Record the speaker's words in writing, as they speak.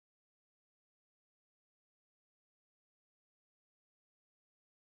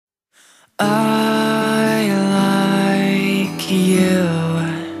I like you.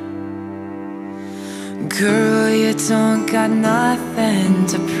 Girl, you don't got nothing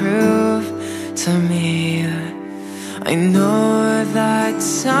to prove to me. I know that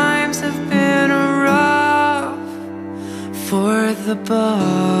times have been rough for the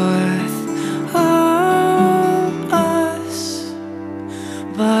both of us,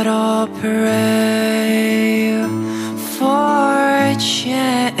 but I'll pray for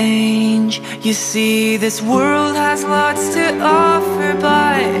change. You see, this world has lots to offer,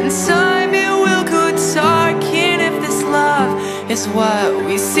 but in time it will go dark. And if this love is what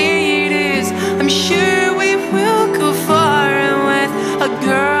we say it is, I'm sure we will go far. And with a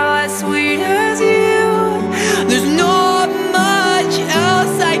girl as sweet as you, there's not much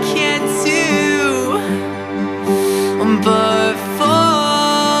else I can do but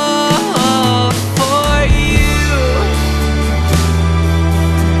fall for you.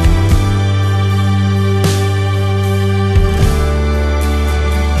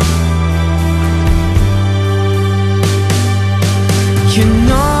 You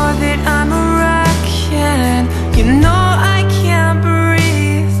know that I'm a wreck, and you know I can't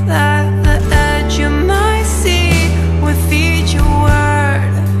breathe at the edge of my seat with each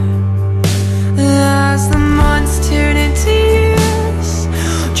word. As the months turn into years,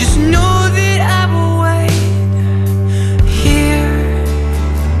 just know that I will wait here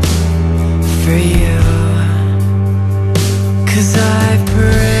for you. 'Cause I've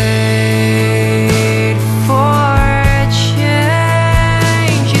prayed for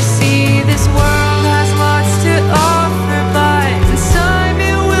change. You see, this world has lots to offer, but in time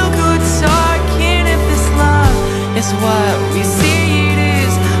it will go dark. And if this love is what we say it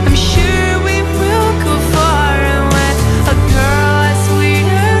is, I'm sure we will go far. And with a girl as sweet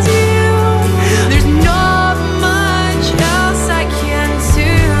as you, there's not much else I can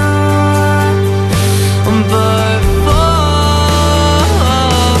do but fall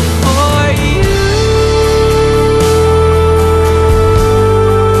for you.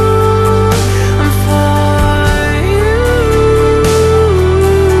 I'm for you.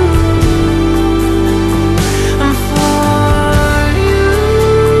 I'm for you.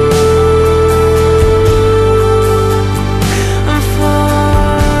 I'm for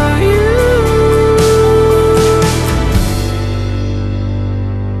you.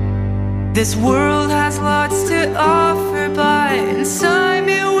 This world has lots to offer, but in time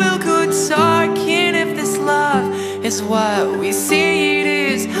it will go dark. And if this love is what we say